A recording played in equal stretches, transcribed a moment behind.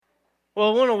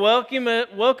Well, I want to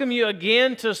welcome you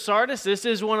again to Sardis. This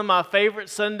is one of my favorite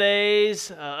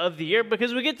Sundays of the year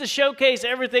because we get to showcase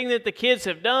everything that the kids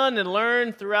have done and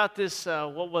learned throughout this,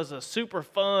 what was a super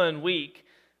fun week,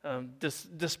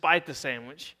 despite the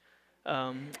sandwich.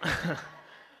 Um,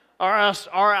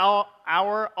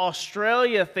 our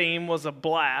Australia theme was a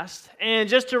blast. And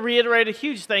just to reiterate, a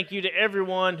huge thank you to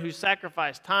everyone who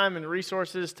sacrificed time and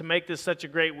resources to make this such a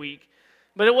great week.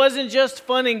 But it wasn't just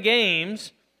fun and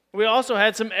games. We also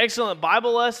had some excellent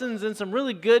Bible lessons and some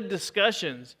really good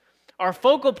discussions. Our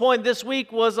focal point this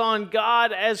week was on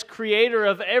God as creator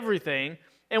of everything,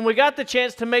 and we got the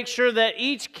chance to make sure that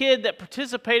each kid that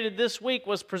participated this week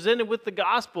was presented with the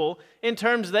gospel in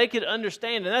terms they could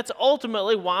understand, and that's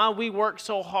ultimately why we work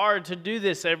so hard to do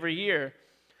this every year.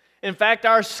 In fact,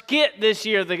 our skit this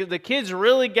year, the kids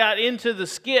really got into the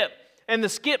skit, and the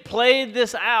skit played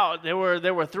this out. There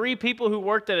were 3 people who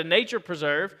worked at a nature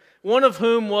preserve, one of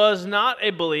whom was not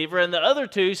a believer, and the other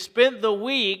 2 spent the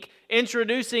week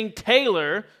introducing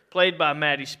Taylor, played by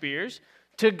Maddie Spears,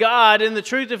 to God and the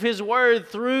truth of His Word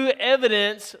through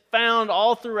evidence found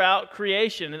all throughout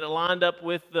creation. And it lined up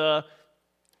with the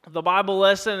Bible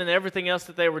lesson and everything else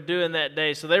that they were doing that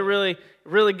day. So they really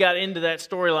got into that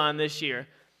storyline this year.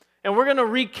 And we're going to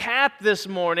recap this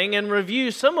morning and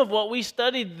review some of what we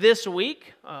studied this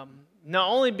week, not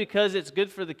only because it's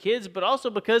good for the kids, but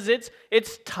also because it's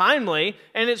timely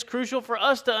and it's crucial for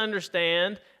us to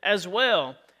understand as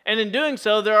well. And in doing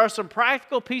so, there are some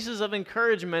practical pieces of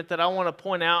encouragement that I want to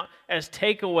point out as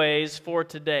takeaways for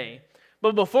today.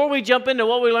 But before we jump into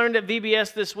what we learned at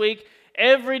VBS this week,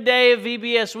 every day of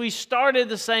VBS we started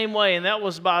the same way, and that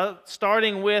was by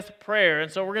starting with prayer.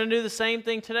 And so we're going to do the same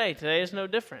thing today. Today is no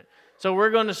different. So we're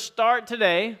going to start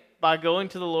today by going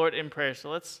to the Lord in prayer.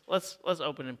 So let's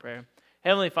open in prayer.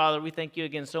 Heavenly Father, we thank you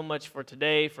again so much for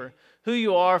today, for who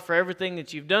you are, for everything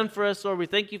that you've done for us. Lord, we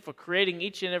thank you for creating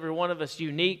each and every one of us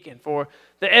unique and for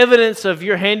the evidence of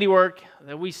your handiwork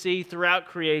that we see throughout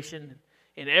creation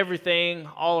and everything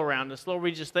all around us. Lord,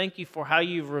 we just thank you for how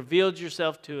you've revealed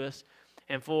yourself to us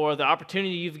and for the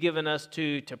opportunity you've given us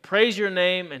to praise your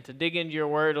name and to dig into your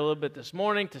word a little bit this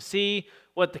morning, to see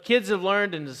what the kids have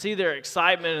learned and to see their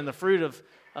excitement and the fruit of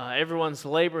everyone's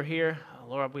labor here.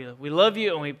 Lord, we love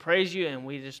you and we praise you, and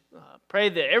we just pray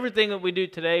that everything that we do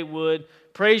today would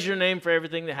praise your name for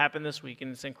everything that happened this week.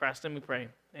 And it's in Christ's name we pray.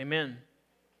 Amen.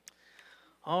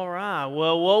 All right.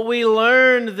 Well, what we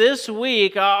learned this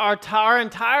week, our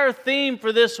entire theme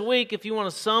for this week, if you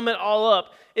want to sum it all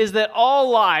up, is that all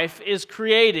life is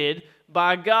created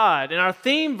by God. And our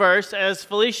theme verse, as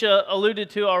Felicia alluded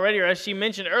to already, or as she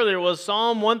mentioned earlier, was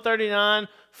Psalm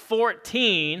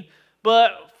 139:14.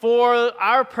 But for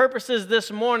our purposes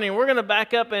this morning, we're going to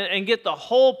back up and get the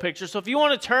whole picture. So if you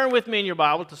want to turn with me in your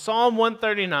Bible to Psalm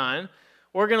 139,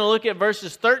 we're going to look at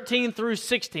verses 13 through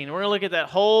 16. We're going to look at that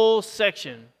whole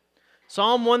section.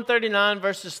 Psalm 139,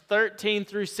 verses 13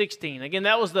 through 16. Again,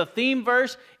 that was the theme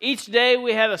verse. Each day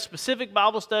we had a specific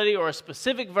Bible study or a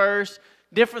specific verse,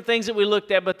 different things that we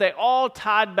looked at, but they all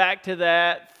tied back to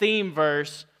that theme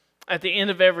verse. At the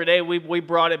end of every day, we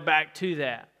brought it back to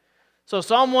that. So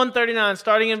Psalm 139,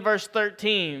 starting in verse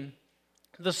 13,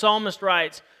 the psalmist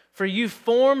writes, "For you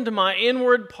formed my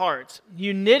inward parts.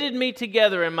 You knitted me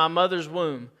together in my mother's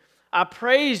womb. I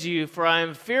praise you, for I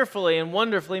am fearfully and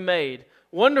wonderfully made.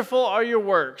 Wonderful are your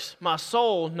works. My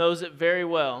soul knows it very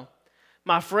well.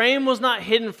 My frame was not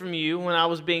hidden from you when I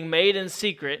was being made in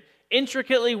secret,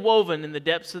 intricately woven in the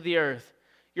depths of the earth.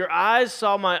 Your eyes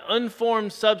saw my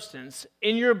unformed substance.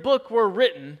 In your book were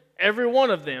written, every one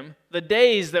of them, the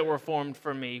days that were formed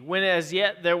for me, when as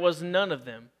yet there was none of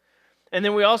them." And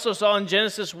then we also saw in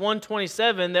Genesis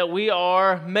 1:27 that we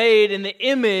are made in the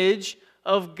image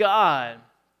of God.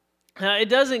 Now, it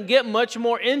doesn't get much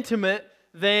more intimate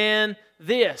than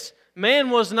this. Man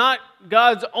was not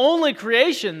God's only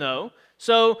creation, though.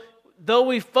 So, though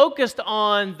we focused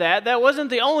on that wasn't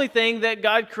the only thing that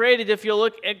God created. If you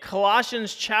look at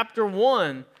Colossians chapter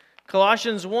 1,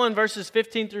 Colossians 1, verses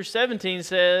 15 through 17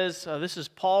 says, this is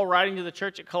Paul writing to the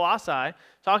church at Colossae,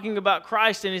 talking about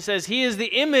Christ, and he says, "He is the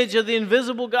image of the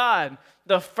invisible God,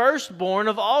 the firstborn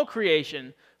of all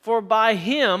creation. For by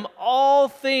him all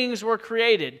things were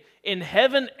created, in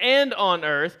heaven and on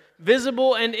earth,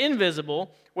 visible and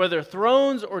invisible, whether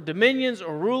thrones or dominions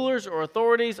or rulers or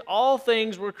authorities, all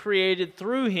things were created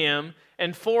through him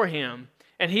and for him.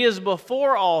 And he is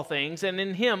before all things, and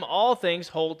in him all things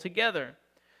hold together."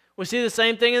 We see the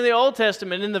same thing in the Old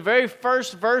Testament. In the very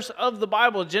first verse of the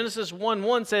Bible, Genesis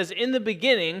 1:1 says, "In the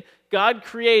beginning, God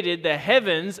created the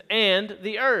heavens and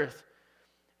the earth."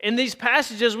 In these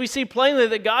passages, we see plainly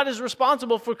that God is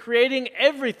responsible for creating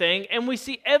everything, and we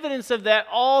see evidence of that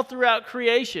all throughout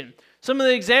creation. Some of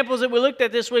the examples that we looked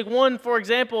at this week, one, for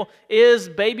example, is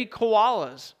baby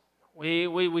koalas.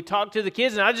 We talked to the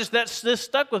kids, and this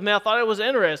stuck with me. I thought it was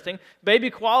interesting.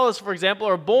 Baby koalas, for example,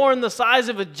 are born the size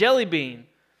of a jelly bean.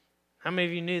 How many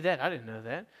of you knew that? I didn't know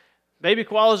that. Baby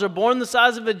koalas are born the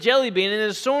size of a jelly bean, and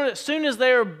as soon as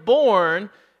they're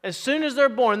born,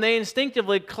 they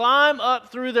instinctively climb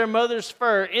up through their mother's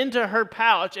fur into her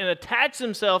pouch and attach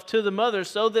themselves to the mother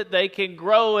so that they can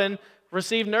grow and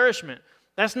receive nourishment.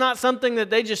 That's not something that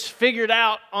they just figured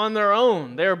out on their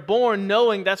own. They're born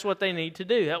knowing that's what they need to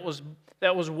do.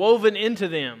 That was woven into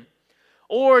them.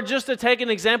 Or just to take an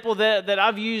example that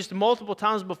I've used multiple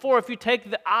times before, if you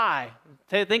take the eye,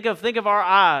 think of our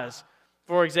eyes.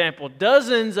 For example,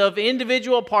 dozens of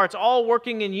individual parts all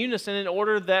working in unison in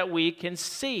order that we can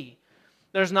see.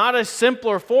 There's not a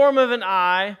simpler form of an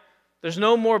eye. There's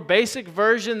no more basic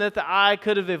version that the eye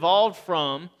could have evolved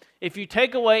from. If you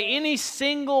take away any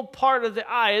single part of the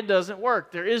eye, it doesn't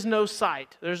work. There is no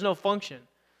sight. There's no function.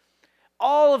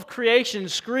 All of creation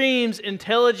screams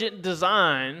intelligent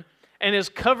design and is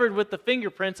covered with the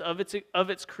fingerprints of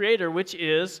its creator, which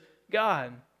is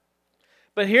God.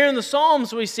 But here in the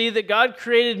Psalms, we see that God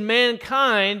created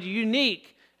mankind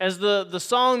unique. As the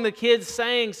song the kids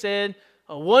sang said,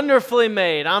 wonderfully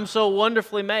made, I'm so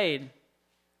wonderfully made.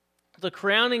 The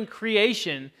crowning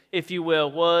creation, if you will,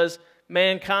 was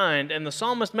mankind. And the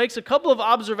psalmist makes a couple of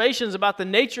observations about the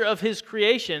nature of his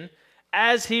creation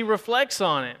as he reflects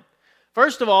on it.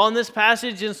 First of all, in this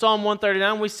passage in Psalm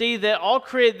 139, we see that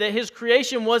that his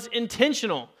creation was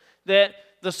intentional, that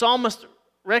the psalmist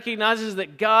recognizes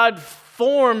that God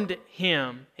formed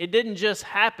him. It didn't just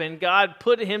happen. God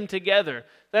put him together.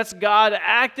 That's God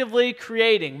actively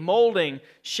creating, molding,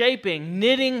 shaping,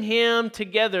 knitting him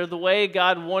together the way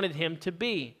God wanted him to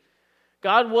be.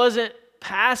 God wasn't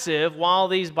passive while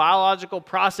these biological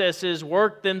processes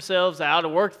worked themselves out, or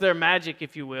worked their magic,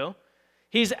 if you will.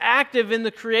 He's active in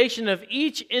the creation of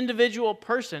each individual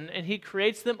person, and he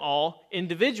creates them all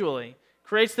individually,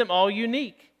 creates them all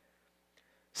unique.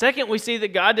 Second, we see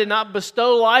that God did not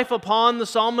bestow life upon the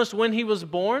psalmist when he was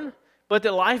born, but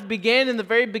that life began in the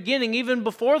very beginning, even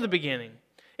before the beginning.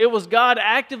 It was God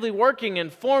actively working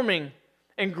and forming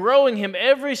and growing him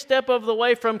every step of the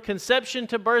way from conception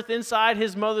to birth inside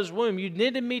his mother's womb. You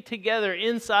knitted me together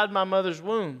inside my mother's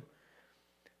womb.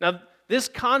 Now, this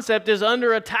concept is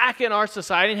under attack in our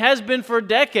society and has been for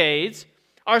decades.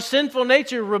 Our sinful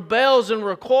nature rebels and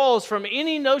recoils from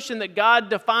any notion that God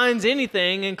defines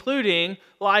anything, including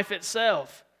life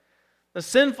itself. The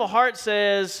sinful heart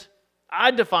says,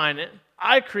 I define it,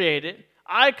 I create it,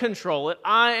 I control it,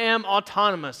 I am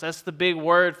autonomous. That's the big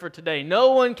word for today.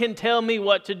 No one can tell me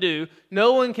what to do.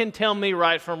 No one can tell me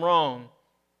right from wrong.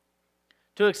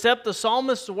 To accept the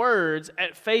psalmist's words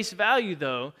at face value,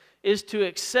 though, is to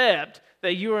accept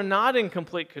that you are not in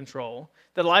complete control,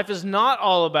 that life is not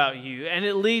all about you, and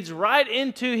it leads right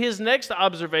into his next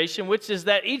observation, which is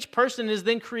that each person is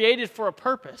then created for a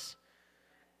purpose.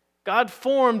 God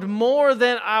formed more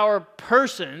than our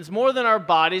persons, more than our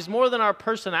bodies, more than our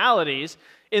personalities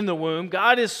in the womb.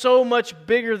 God is so much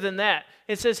bigger than that.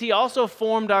 It says he also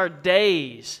formed our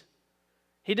days.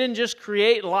 He didn't just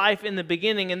create life in the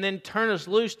beginning and then turn us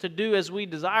loose to do as we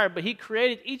desire, but he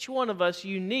created each one of us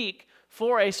unique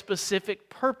for a specific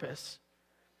purpose.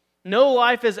 No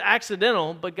life is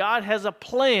accidental, but God has a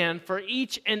plan for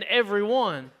each and every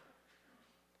one.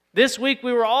 This week,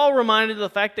 we were all reminded of the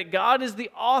fact that God is the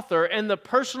author and the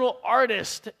personal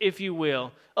artist, if you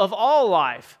will, of all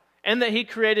life, and that he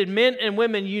created men and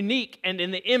women unique and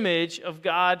in the image of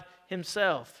God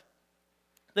himself.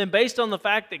 Then based on the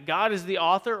fact that God is the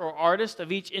author or artist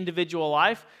of each individual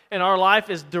life, and our life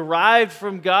is derived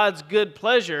from God's good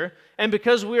pleasure, and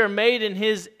because we are made in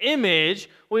his image,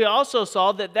 we also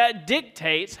saw that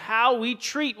dictates how we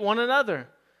treat one another.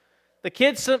 The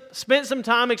kids spent some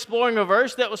time exploring a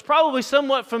verse that was probably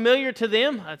somewhat familiar to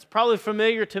them. It's probably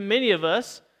familiar to many of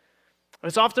us.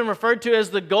 It's often referred to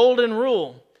as the golden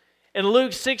rule. In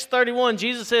Luke 6:31,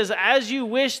 Jesus says, "As you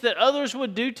wish that others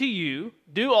would do to you,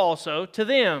 do also to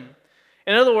them."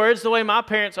 In other words, the way my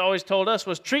parents always told us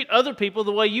was treat other people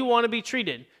the way you want to be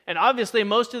treated. And obviously,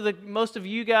 most of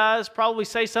you guys probably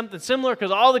say something similar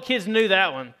because all the kids knew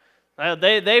that one.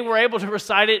 They were able to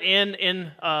recite it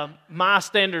in my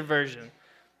standard version.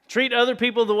 Treat other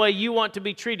people the way you want to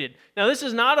be treated. Now, this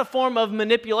is not a form of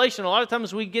manipulation. A lot of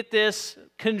times we get this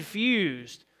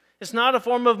confused. It's not a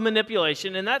form of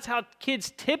manipulation, and that's how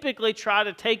kids typically try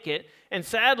to take it, and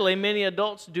sadly, many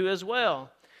adults do as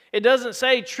well. It doesn't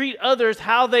say treat others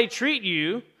how they treat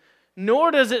you.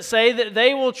 nor does it say that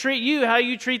they will treat you how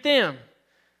you treat them.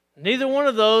 Neither one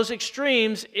of those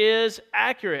extremes is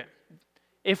accurate.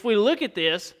 If we look at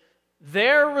this,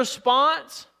 their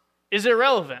response is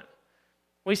irrelevant.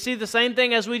 We see the same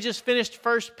thing as we just finished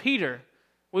 1 Peter.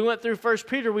 We went through 1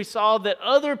 Peter, we saw that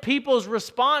other people's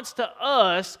response to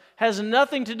us has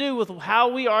nothing to do with how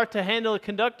we are to handle and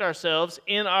conduct ourselves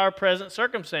in our present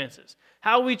circumstances.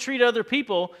 How we treat other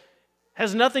people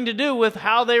has nothing to do with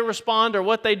how they respond or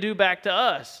what they do back to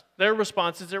us. Their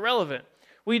response is irrelevant.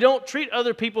 We don't treat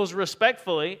other people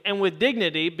respectfully and with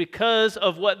dignity because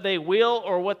of what they will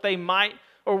or what they might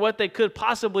or what they could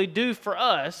possibly do for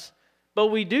us, but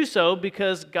we do so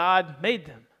because God made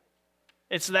them.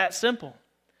 It's that simple.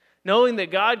 Knowing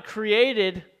that God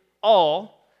created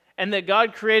all and that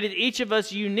God created each of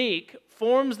us unique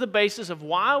forms the basis of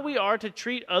why we are to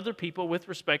treat other people with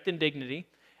respect and dignity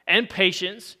and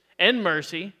patience and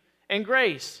mercy and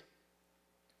grace.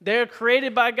 They're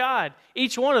created by God,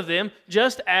 each one of them,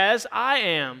 just as I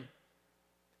am.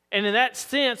 And in that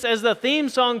sense, as the theme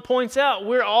song points out,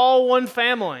 we're all one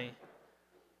family.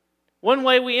 One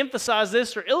way we emphasized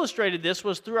this or illustrated this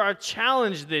was through our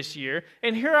challenge this year.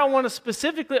 And here I want to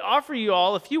specifically offer you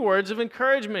all a few words of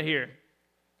encouragement here.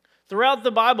 Throughout the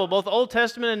Bible, both Old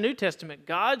Testament and New Testament,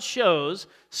 God shows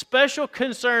special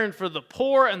concern for the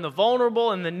poor and the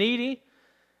vulnerable and the needy.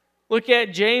 Look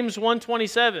at James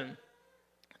 1:27.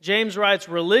 James writes,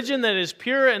 "Religion that is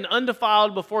pure and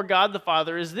undefiled before God the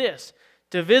Father is this,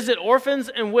 to visit orphans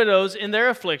and widows in their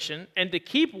affliction and to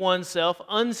keep oneself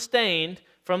unstained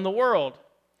from the world."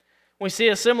 We see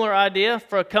a similar idea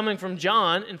coming from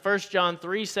John in 1 John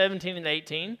 3:17 and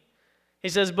 18. He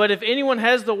says, "But if anyone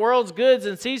has the world's goods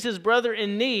and sees his brother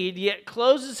in need, yet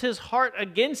closes his heart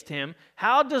against him,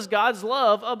 how does God's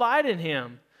love abide in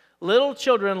him? Little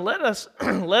children, let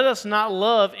us not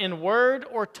love in word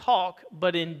or talk,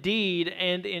 but in deed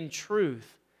and in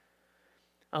truth."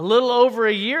 A little over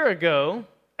a year ago,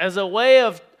 as a way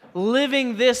of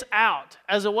living this out,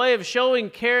 as a way of showing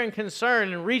care and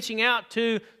concern and reaching out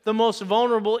to the most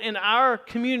vulnerable in our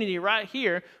community right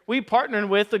here, we partnered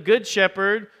with the Good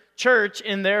Shepherd Church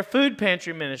in their food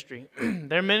pantry ministry.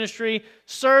 Their ministry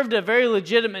served a very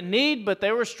legitimate need, but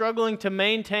they were struggling to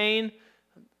maintain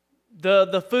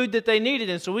the food that they needed.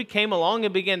 And so we came along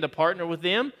and began to partner with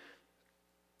them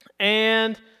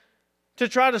and to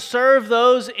try to serve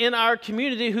those in our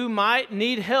community who might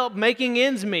need help making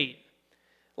ends meet.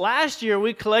 Last year,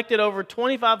 we collected over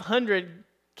 2,500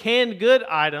 canned good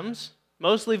items,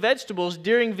 mostly vegetables,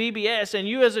 during VBS, and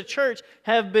you as a church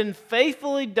have been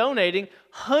faithfully donating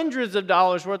hundreds of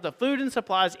dollars worth of food and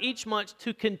supplies each month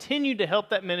to continue to help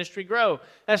that ministry grow.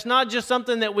 That's not just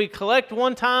something that we collect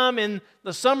one time in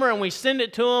the summer and we send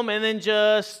it to them and then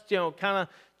just, kind of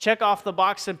check off the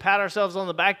box and pat ourselves on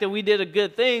the back that we did a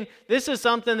good thing. This is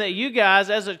something that you guys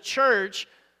as a church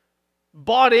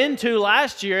bought into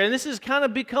last year, and this has kind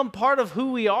of become part of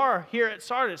who we are here at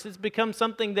Sardis. It's become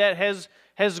something that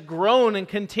has grown and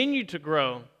continued to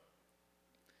grow.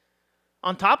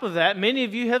 On top of that, many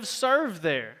of you have served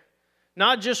there.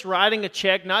 Not just writing a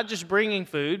check, not just bringing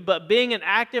food, but being an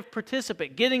active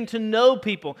participant, getting to know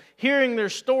people, hearing their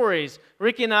stories.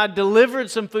 Ricky and I delivered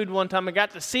some food one time and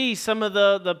got to see some of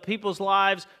the people's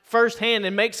lives firsthand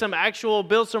and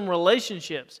build some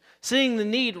relationships, seeing the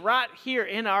need right here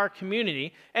in our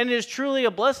community. And it is truly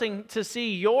a blessing to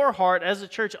see your heart as a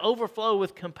church overflow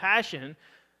with compassion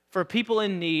for people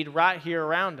in need right here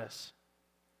around us.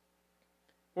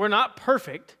 We're not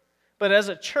perfect, but as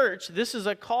a church, this is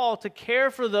a call to care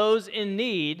for those in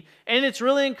need, and it's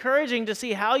really encouraging to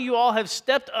see how you all have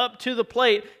stepped up to the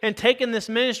plate and taken this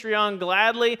ministry on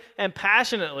gladly and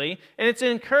passionately, and it's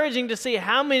encouraging to see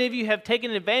how many of you have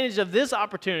taken advantage of this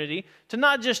opportunity to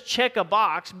not just check a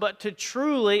box, but to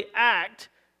truly act,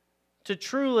 to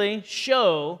truly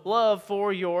show love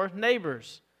for your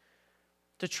neighbors,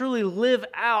 to truly live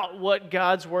out what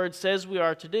God's Word says we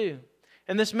are to do.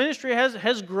 And this ministry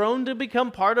has grown to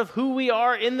become part of who we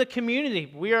are in the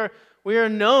community. We are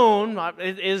known,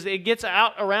 it gets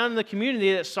out around the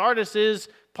community that Sardis is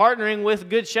partnering with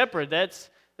Good Shepherd. That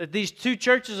these two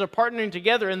churches are partnering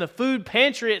together. And the food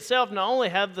pantry itself, not only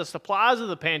have the supplies of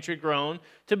the pantry grown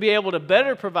to be able to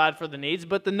better provide for the needs,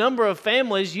 but the number of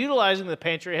families utilizing the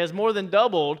pantry has more than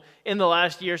doubled in the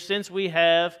last year since we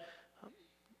have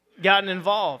gotten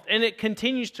involved. And it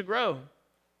continues to grow.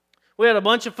 We had a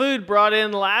bunch of food brought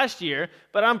in last year,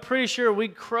 but I'm pretty sure we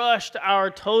crushed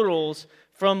our totals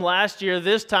from last year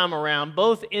this time around,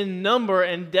 both in number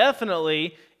and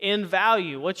definitely in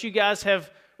value. What you guys have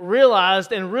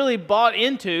realized and really bought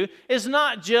into is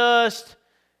not just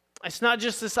It's not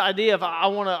just this idea of I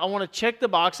want to check the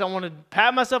box. I want to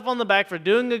pat myself on the back for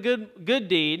doing a good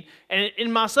deed. And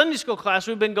in my Sunday school class,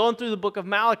 we've been going through the book of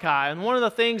Malachi. And one of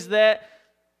the things that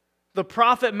the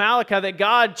prophet Malachi, that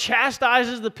God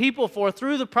chastises the people for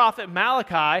through the prophet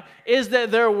Malachi, is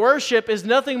that their worship is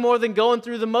nothing more than going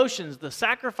through the motions. The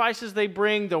sacrifices they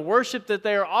bring, the worship that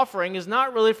they are offering is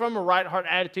not really from a right heart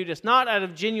attitude. It's not out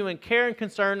of genuine care and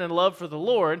concern and love for the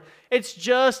Lord. It's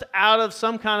just out of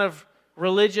some kind of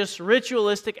religious,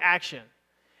 ritualistic action.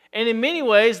 And in many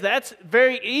ways, that's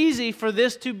very easy for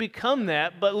this to become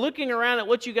that. But looking around at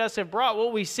what you guys have brought,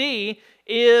 what we see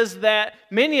is that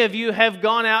many of you have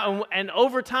gone out and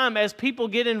over time, as people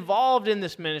get involved in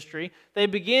this ministry, they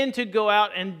begin to go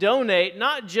out and donate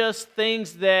not just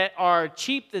things that are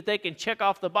cheap that they can check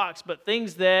off the box, but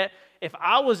things that if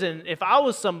I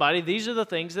was somebody, these are the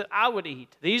things that I would eat.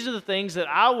 These are the things that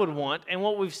I would want. And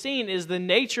what we've seen is the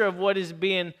nature of what is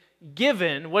being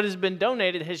given, what has been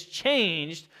donated, has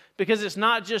changed, because it's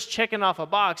not just checking off a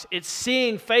box, it's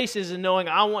seeing faces and knowing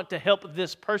I want to help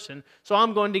this person, so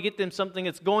I'm going to get them something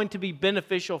that's going to be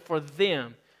beneficial for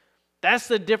them. That's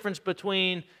the difference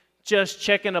between just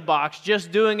checking a box,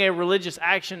 just doing a religious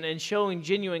action, and showing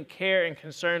genuine care and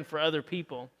concern for other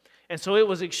people. And so it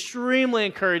was extremely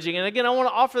encouraging. And again, I want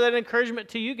to offer that encouragement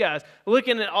to you guys.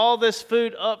 Looking at all this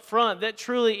food up front, that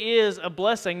truly is a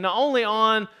blessing, not only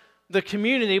on the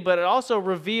community, but it also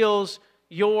reveals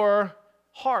your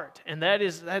heart. And that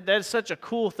is such a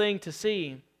cool thing to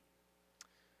see.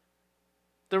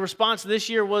 The response this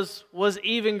year was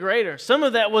even greater. Some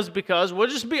of that was because, we'll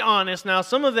just be honest now,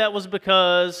 some of that was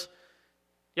because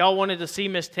y'all wanted to see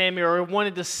Miss Tammy or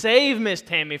wanted to save Miss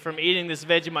Tammy from eating this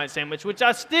Vegemite sandwich, which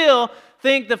I still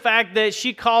think the fact that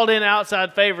she called in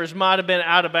outside favors might have been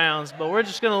out of bounds, but we're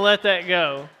just going to let that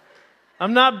go.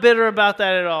 I'm not bitter about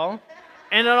that at all.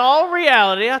 And in all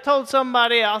reality, I told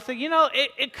somebody else,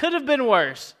 it could have been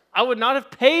worse. I would not have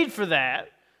paid for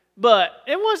that, but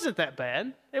it wasn't that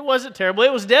bad. It wasn't terrible.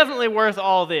 It was definitely worth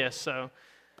all this. So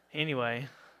anyway,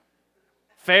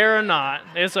 fair or not,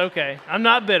 it's okay. I'm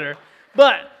not bitter.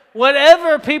 But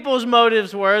whatever people's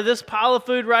motives were, this pile of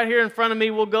food right here in front of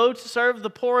me will go to serve the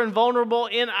poor and vulnerable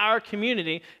in our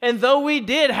community. And though we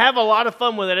did have a lot of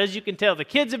fun with it, as you can tell, the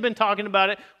kids have been talking about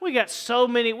it. We got so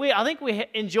many. I think we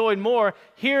enjoyed more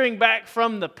hearing back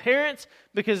from the parents,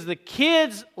 because the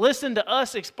kids listened to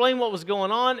us explain what was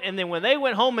going on, and then when they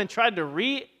went home and tried to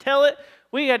retell it,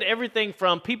 we had everything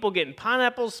from people getting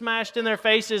pineapples smashed in their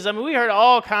faces. I mean, we heard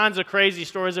all kinds of crazy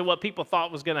stories of what people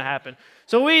thought was going to happen.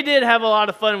 So we did have a lot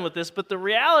of fun with this, but the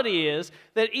reality is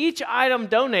that each item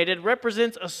donated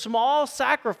represents a small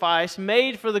sacrifice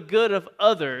made for the good of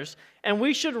others, and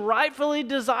we should rightfully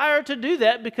desire to do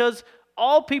that because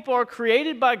all people are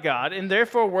created by God and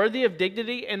therefore worthy of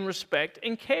dignity and respect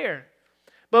and care.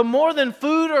 But more than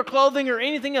food or clothing or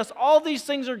anything else, all these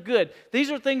things are good. These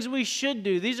are things we should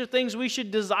do. These are things we should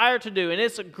desire to do. And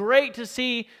it's great to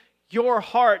see your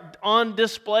heart on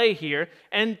display here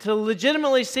and to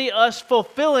legitimately see us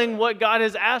fulfilling what God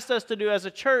has asked us to do as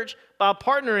a church by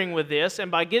partnering with this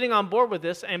and by getting on board with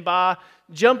this and by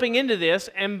jumping into this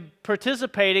and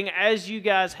participating as you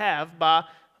guys have by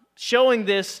showing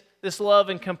this love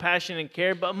and compassion and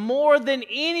care. But more than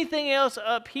anything else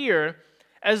up here,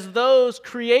 as those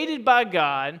created by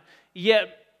God,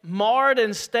 yet marred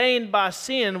and stained by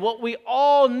sin, what we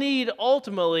all need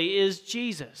ultimately is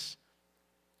Jesus.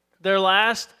 Their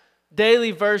last daily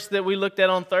verse that we looked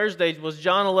at on Thursday was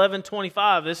John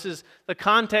 11:25. This is the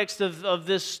context of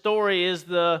this story is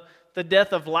the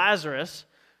death of Lazarus.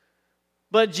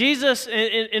 But Jesus,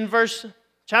 in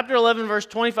chapter 11, verse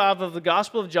 25 of the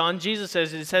Gospel of John, Jesus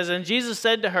says, "And Jesus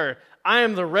said to her, I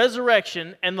am the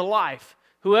resurrection and the life.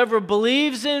 Whoever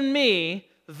believes in me,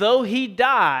 though he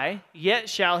die, yet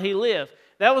shall he live."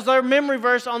 That was our memory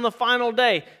verse on the final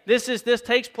day. This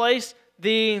takes place,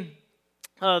 the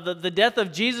death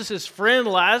of Jesus' friend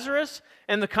Lazarus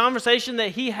and the conversation that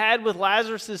he had with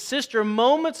Lazarus' sister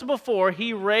moments before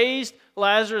he raised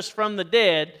Lazarus from the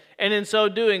dead, and in so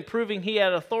doing, proving he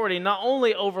had authority not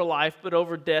only over life, but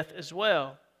over death as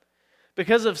well.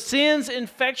 Because of sin's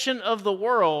infection of the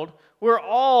world, we're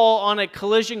all on a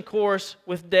collision course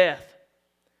with death.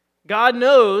 God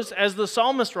knows, as the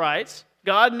psalmist writes,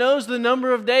 God knows the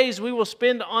number of days we will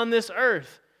spend on this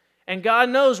earth. And God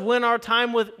knows when our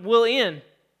time will end.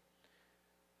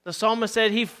 The psalmist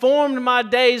said, He formed my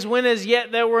days when as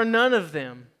yet there were none of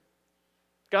them.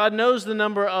 God knows the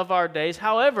number of our days.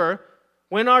 However,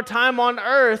 when our time on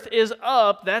earth is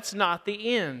up, that's not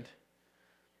the end.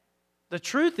 The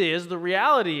truth is, the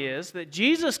reality is that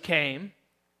Jesus came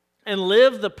and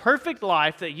lived the perfect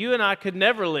life that you and I could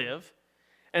never live,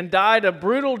 and died a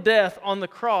brutal death on the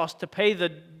cross to pay the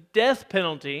death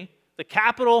penalty, the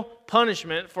capital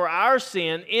punishment for our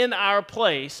sin in our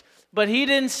place. But he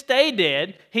didn't stay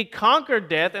dead. He conquered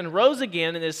death and rose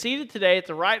again and is seated today at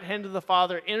the right hand of the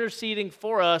Father, interceding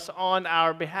for us on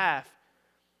our behalf.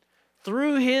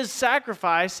 Through his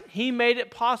sacrifice, he made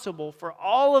it possible for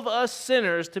all of us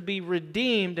sinners to be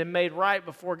redeemed and made right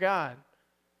before God.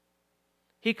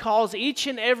 He calls each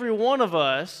and every one of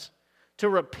us to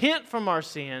repent from our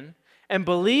sin and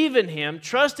believe in him,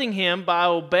 trusting him by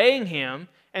obeying him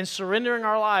and surrendering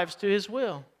our lives to his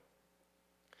will.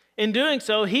 In doing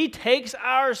so, he takes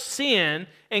our sin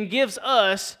and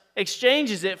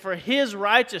exchanges it for his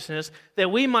righteousness, that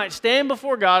we might stand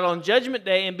before God on Judgment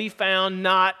Day and be found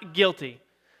not guilty,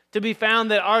 to be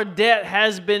found that our debt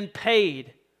has been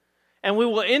paid, and we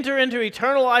will enter into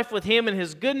eternal life with him in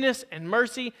his goodness and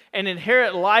mercy and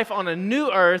inherit life on a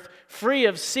new earth, free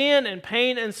of sin and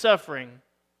pain and suffering.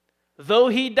 Though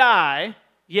he die,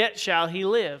 yet shall he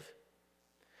live.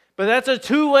 But that's a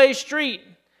two-way street.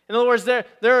 In other words, there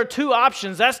are two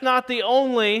options. That's not the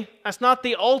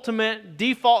ultimate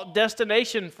default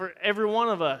destination for every one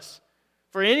of us.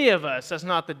 For any of us, that's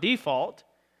not the default.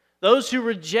 Those who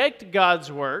reject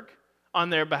God's work on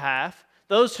their behalf,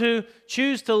 those who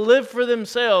choose to live for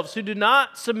themselves, who do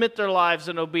not submit their lives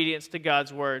in obedience to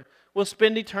God's word, will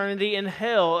spend eternity in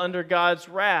hell under God's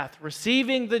wrath,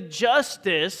 receiving the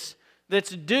justice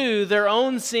that's due their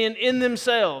own sin in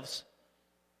themselves.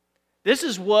 This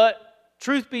is what,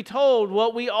 truth be told,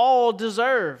 what we all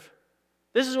deserve.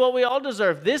 This is what we all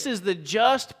deserve. This is the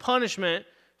just punishment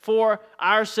for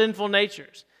our sinful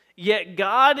natures. Yet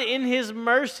God, in his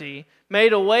mercy,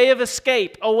 made a way of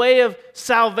escape, a way of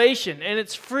salvation, and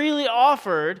it's freely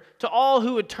offered to all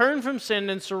who would turn from sin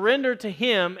and surrender to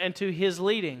him and to his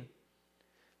leading.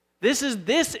 This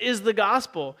is the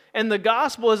gospel, and the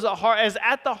gospel is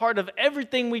at the heart of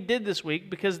everything we did this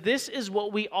week, because this is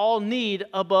what we all need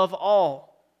above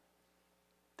all.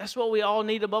 That's what we all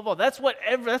need above all. That's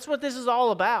what this is all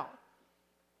about.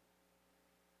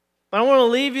 But I want to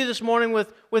leave you this morning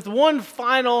with one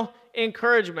final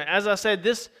encouragement. As I said,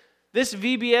 this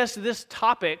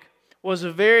topic was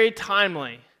very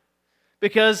timely,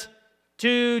 because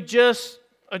to just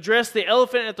address the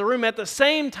elephant at the room at the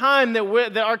same time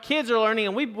that our kids are learning,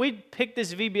 and we picked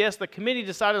this VBS, the committee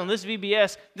decided on this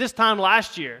VBS this time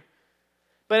last year.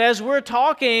 But as we're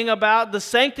talking about the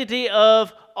sanctity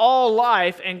of all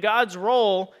life and God's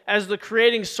role as the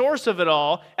creating source of it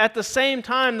all, at the same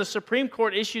time the Supreme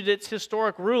Court issued its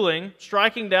historic ruling,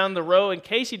 striking down the Roe and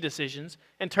Casey decisions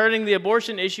and turning the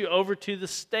abortion issue over to the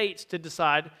states to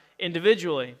decide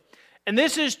individually. And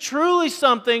this is truly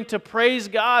something to praise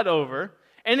God over,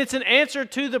 and it's an answer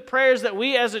to the prayers that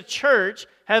we as a church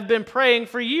have been praying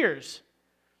for years.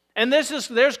 And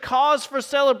there's cause for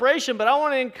celebration, but I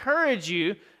want to encourage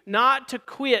you not to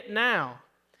quit now.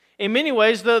 In many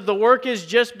ways, the work is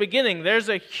just beginning. There's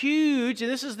a huge,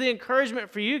 and this is the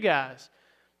encouragement for you guys,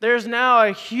 there's now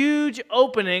a huge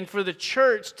opening for the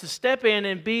church to step in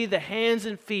and be the hands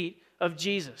and feet of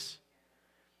Jesus.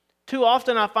 Too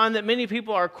often I find that many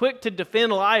people are quick to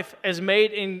defend life as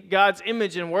made in God's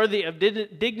image and worthy of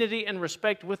dignity and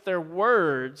respect with their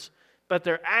words, but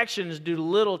their actions do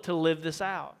little to live this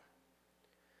out.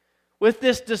 With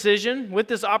this decision, with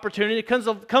this opportunity,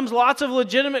 comes lots of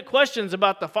legitimate questions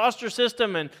about the foster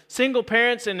system and single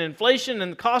parents and inflation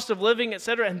and the cost of living,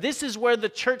 etc. And this is where the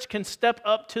church can step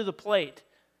up to the plate.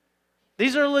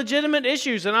 These are legitimate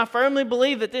issues, and I firmly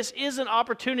believe that this is an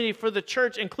opportunity for the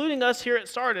church, including us here at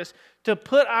Sardis, to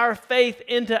put our faith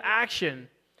into action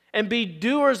and be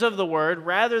doers of the word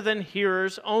rather than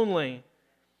hearers only.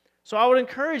 So I would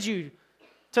encourage you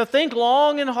to think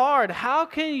long and hard. How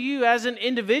can you as an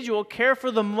individual care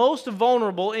for the most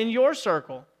vulnerable in your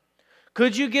circle?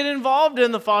 Could you get involved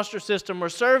in the foster system or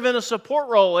serve in a support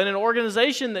role in an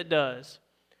organization that does?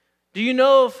 Do you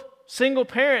know of single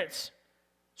parents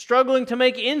struggling to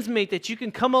make ends meet that you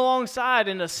can come alongside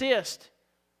and assist?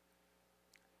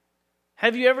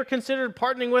 Have you ever considered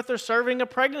partnering with or serving a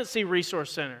pregnancy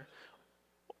resource center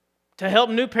to help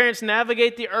new parents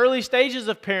navigate the early stages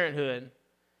of parenthood?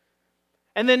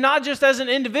 And then not just as an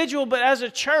individual, but as a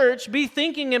church, be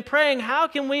thinking and praying, how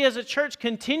can we as a church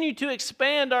continue to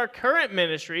expand our current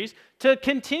ministries to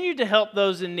continue to help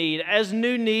those in need as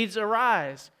new needs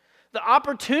arise? The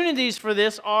opportunities for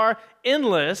this are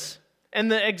endless, and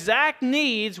the exact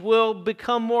needs will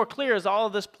become more clear as all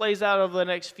of this plays out over the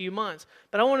next few months.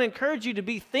 But I want to encourage you to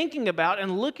be thinking about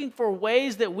and looking for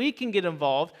ways that we can get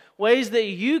involved, ways that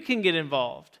you can get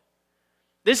involved.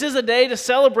 This is a day to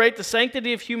celebrate the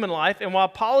sanctity of human life, and while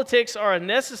politics are a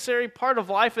necessary part of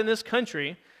life in this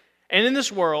country, and in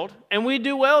this world, and we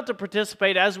do well to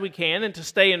participate as we can and to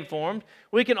stay informed,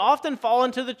 we can often fall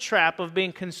into the trap of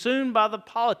being consumed by the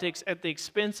politics at the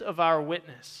expense of our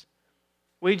witness.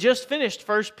 We just finished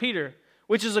 1 Peter,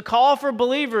 which is a call for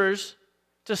believers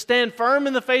to stand firm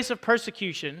in the face of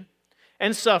persecution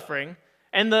and suffering,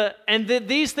 and that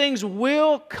these things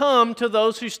will come to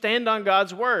those who stand on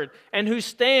God's word and who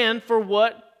stand for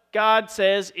what God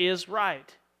says is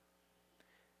right.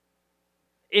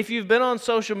 If you've been on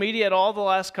social media at all the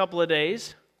last couple of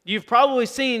days, you've probably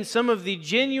seen some of the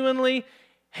genuinely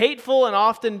hateful and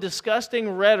often disgusting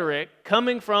rhetoric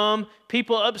coming from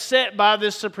people upset by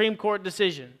this Supreme Court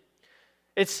decision.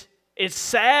 It's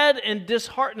sad and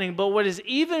disheartening, but what's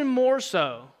even more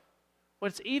so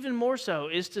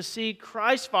is to see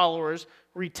Christ followers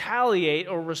retaliate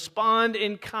or respond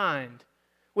in kind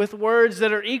with words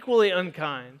that are equally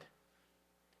unkind.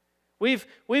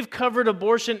 We've covered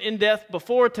abortion in depth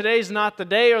before. Today's not the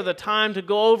day or the time to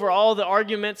go over all the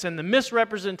arguments and the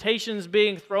misrepresentations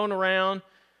being thrown around,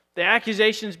 the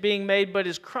accusations being made. But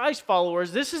as Christ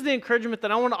followers, this is the encouragement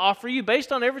that I want to offer you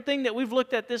based on everything that we've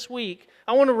looked at this week.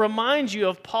 I want to remind you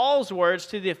of Paul's words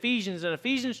to the Ephesians in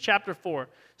Ephesians chapter 4,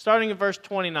 starting in verse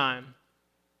 29.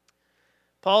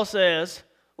 Paul says,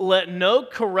 "Let no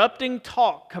corrupting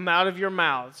talk come out of your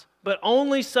mouths, but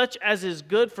only such as is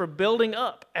good for building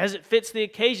up, as it fits the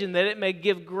occasion, that it may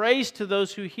give grace to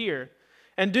those who hear.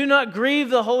 And do not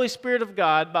grieve the Holy Spirit of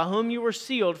God, by whom you were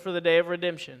sealed for the day of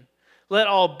redemption. Let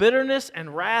all bitterness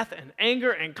and wrath and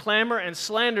anger and clamor and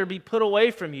slander be put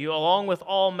away from you, along with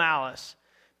all malice.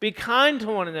 Be kind to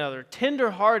one another,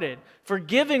 tender-hearted,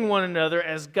 forgiving one another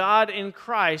as God in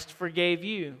Christ forgave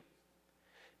you."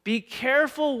 Be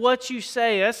careful what you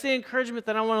say. That's the encouragement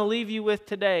that I want to leave you with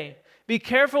today. Be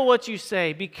careful what you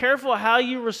say. Be careful how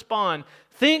you respond.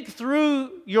 Think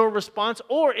through your response,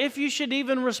 or if you should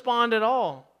even respond at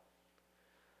all.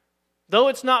 Though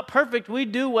it's not perfect, we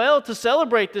do well to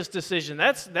celebrate this decision.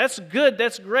 That's good.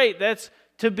 That's great. That's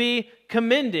to be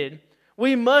commended.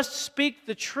 We must speak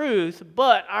the truth,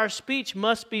 but our speech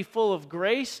must be full of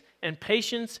grace and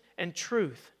patience and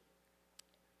truth.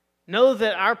 Know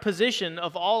that our position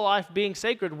of all life being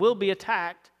sacred will be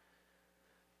attacked,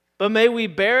 but may we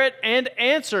bear it and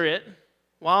answer it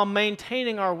while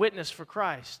maintaining our witness for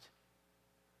Christ.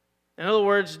 In other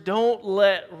words, don't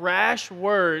let rash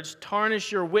words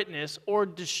tarnish your witness or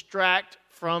distract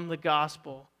from the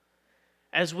gospel.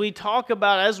 As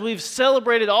we've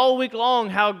celebrated all week long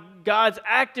how God's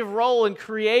active role in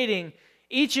creating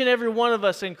each and every one of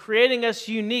us and creating us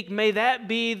unique, may that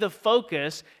be the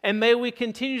focus, and may we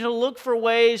continue to look for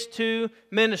ways to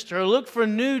minister, look for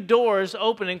new doors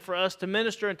opening for us to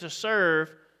minister and to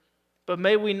serve, but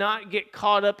may we not get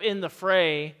caught up in the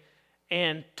fray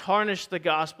and tarnish the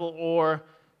gospel or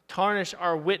tarnish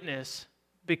our witness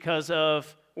because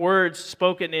of words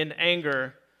spoken in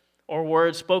anger or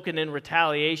words spoken in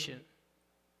retaliation.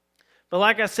 But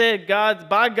like I said,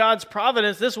 by God's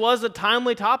providence, this was a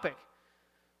timely topic.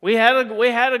 We had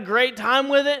a great time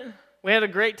with it. We had a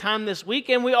great time this week,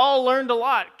 and we all learned a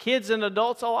lot, kids and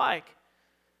adults alike.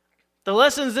 The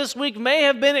lessons this week may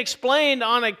have been explained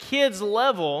on a kid's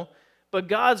level, but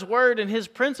God's word and His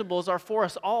principles are for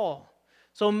us all.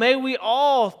 So may we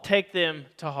all take them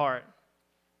to heart.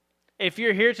 If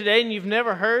you're here today and you've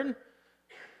never heard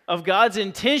of God's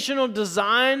intentional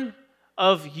design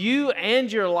of you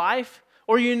and your life,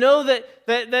 or you know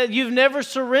that you've never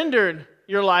surrendered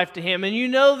your life to Him, and you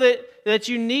know that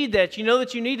you need that, you know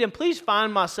that you need Him, please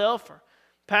find myself or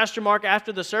Pastor Mark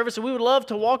after the service, and we would love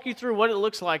to walk you through what it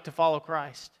looks like to follow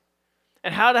Christ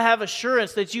and how to have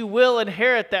assurance that you will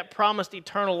inherit that promised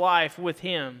eternal life with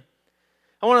Him.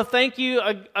 I want to thank you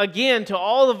again to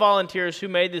all the volunteers who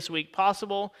made this week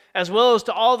possible, as well as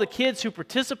to all the kids who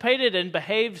participated and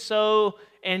behaved so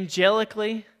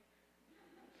angelically,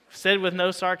 said with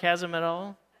no sarcasm at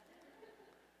all.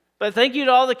 But thank you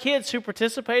to all the kids who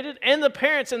participated and the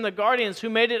parents and the guardians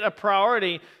who made it a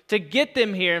priority to get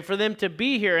them here and for them to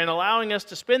be here and allowing us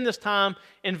to spend this time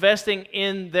investing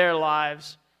in their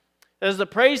lives. As the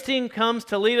praise team comes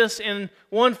to lead us in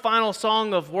one final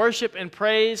song of worship and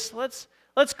praise, let's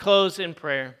close in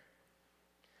prayer.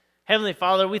 Heavenly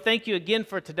Father, we thank you again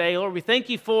for today. Lord, we thank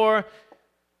you for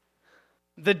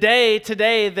the day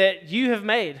today that you have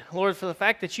made. Lord, for the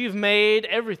fact that you've made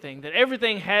everything, that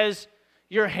everything has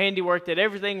your handiwork, that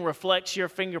everything reflects your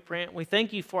fingerprint. We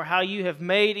thank you for how you have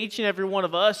made each and every one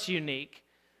of us unique.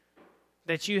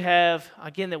 That you have,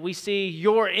 again, that we see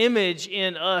your image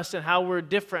in us and how we're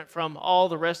different from all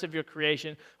the rest of your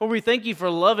creation. Lord, we thank you for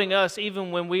loving us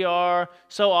even when we are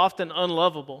so often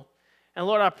unlovable. And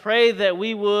Lord, I pray that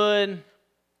we would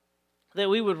that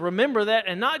we would remember that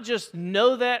and not just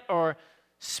know that or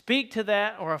speak to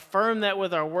that or affirm that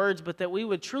with our words, but that we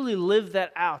would truly live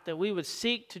that out, that we would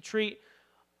seek to treat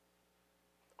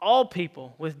all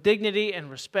people with dignity and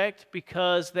respect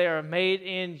because they are made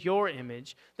in your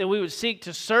image, that we would seek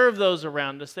to serve those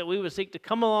around us, that we would seek to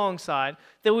come alongside,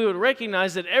 that we would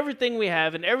recognize that everything we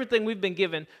have and everything we've been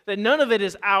given, that none of it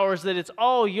is ours, that it's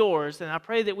all yours. And I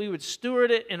pray that we would steward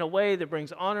it in a way that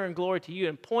brings honor and glory to you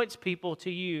and points people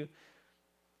to you.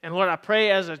 And Lord, I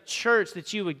pray as a church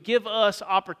that you would give us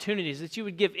opportunities, that you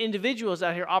would give individuals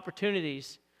out here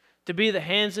opportunities to be the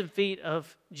hands and feet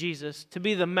of Jesus, to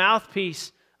be the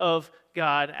mouthpiece of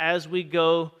God as we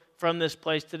go from this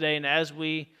place today and as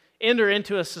we enter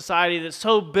into a society that's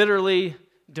so bitterly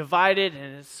divided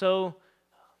and is so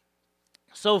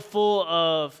full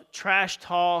of trash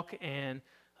talk and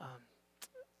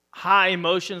high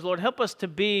emotions. Lord, help us to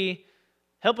be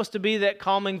that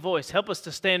calming voice. Help us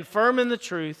to stand firm in the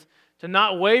truth, to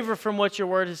not waver from what your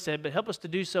word has said, but help us to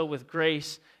do so with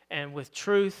grace and with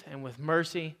truth and with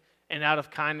mercy and out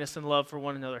of kindness and love for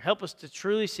one another. Help us to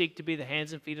truly seek to be the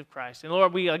hands and feet of Christ. And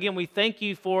Lord, we thank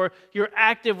you for your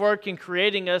active work in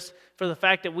creating us, for the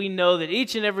fact that we know that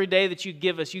each and every day that you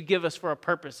give us for a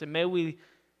purpose. And may we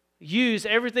use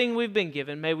everything we've been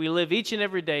given. May we live each and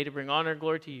every day to bring honor and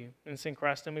glory to you. And it's in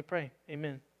Christ's name we pray.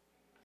 Amen.